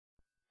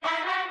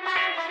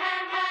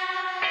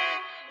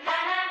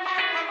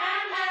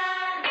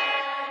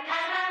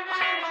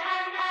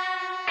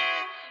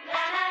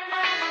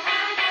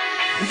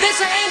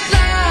This ain't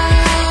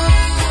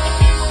love.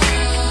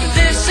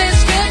 This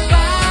is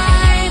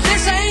goodbye.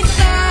 This ain't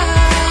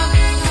love.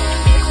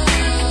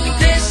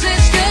 This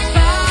is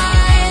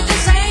goodbye.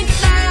 This ain't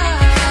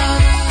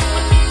love.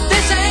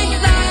 This ain't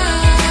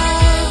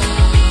love.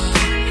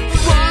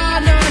 Oh,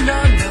 no, no,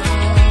 no.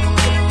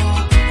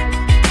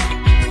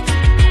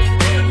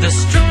 The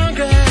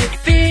stronger it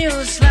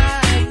feels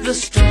like, the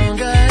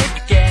stronger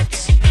it gets.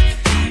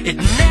 It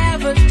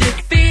never did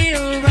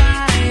feel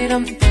right.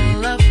 I'm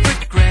full of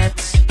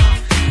regrets.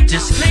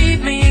 Just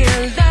leave me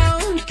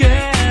alone,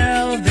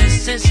 girl.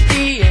 This is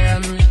the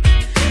end.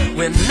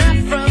 We're not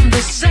from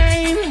the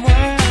same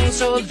world,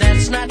 so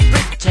let's not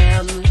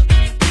pretend.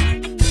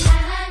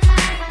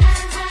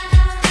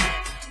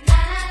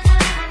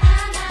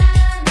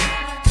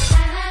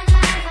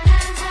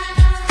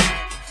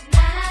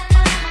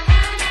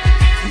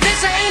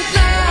 This ain't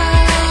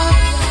love.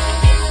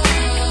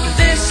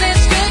 This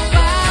is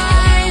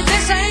goodbye.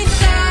 This ain't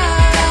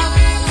love.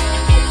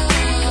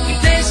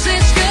 This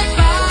is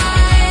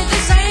goodbye.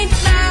 This ain't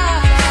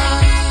love.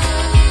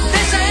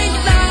 This ain't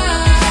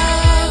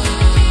love.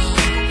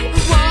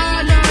 Oh,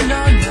 no,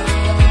 no, no.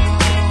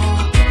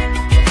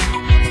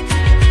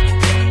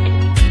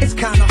 It's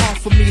kinda hard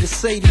for me to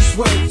say these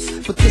words,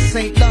 but this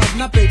ain't love,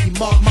 now baby,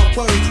 mark my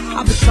words.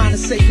 I've been trying to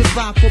say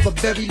goodbye for a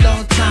very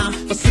long time,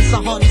 but since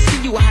I hardly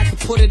see you, I had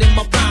to put it in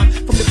my rhyme.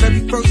 From the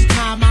very first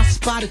time I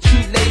spotted you,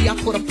 lady, I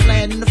put a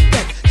plan in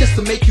effect just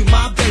to make you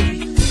my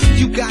baby.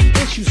 You got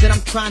issues that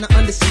I'm trying to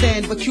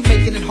understand, but you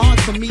making it hard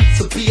for me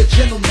to be a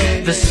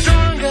gentleman. The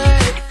stronger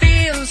it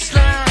feels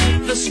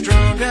like, the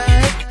stronger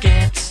it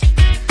gets.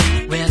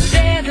 We're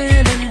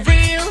living in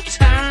real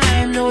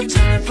time, no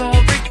time for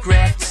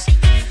regrets.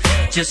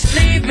 Just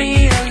leave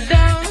me alone.